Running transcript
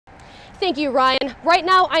Thank you, Ryan. Right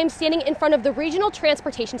now, I am standing in front of the Regional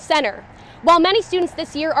Transportation Center. While many students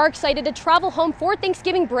this year are excited to travel home for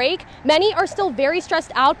Thanksgiving break, many are still very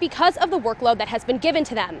stressed out because of the workload that has been given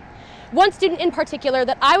to them. One student in particular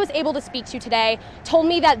that I was able to speak to today told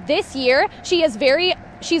me that this year she's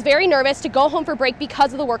very nervous to go home for break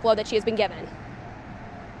because of the workload that she has been given.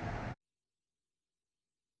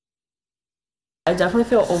 I definitely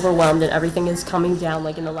feel overwhelmed and everything is coming down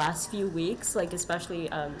in the last few weeks, especially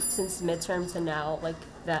since midterm to now,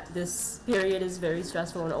 this period is very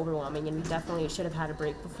stressful and overwhelming, and we definitely should have had a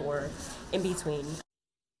break before in between.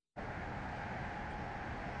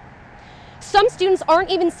 Some students aren't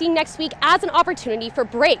even seeing next week as an opportunity for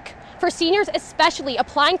break. For seniors especially,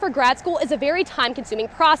 applying for grad school is a very time-consuming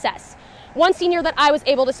process. One senior that I was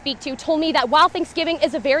able to speak to told me that while Thanksgiving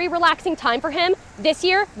is a very relaxing time for him, this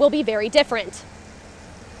year will be very different.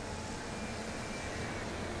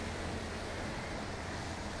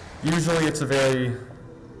 Usually it's a very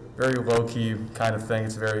low-key kind of thing.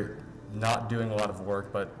 It's very not doing a lot of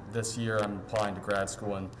work, but this year I'm applying to grad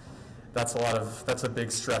school, and that's a big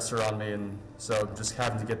stressor on me, and so just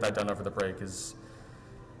having to get that done over the break it's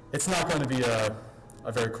not going to be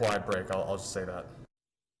a very quiet break, I'll just say that.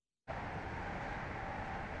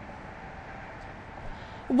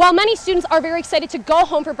 While many students are very excited to go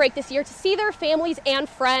home for break this year to see their families and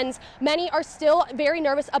friends, many are still very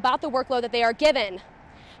nervous about the workload that they are given.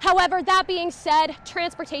 However, that being said,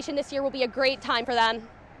 transportation this year will be a great time for them.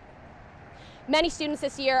 Many students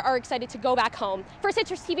this year are excited to go back home. For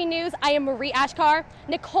Citrus TV News, I am Marie Achkar.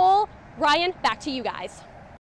 Nicole, Ryan, back to you guys.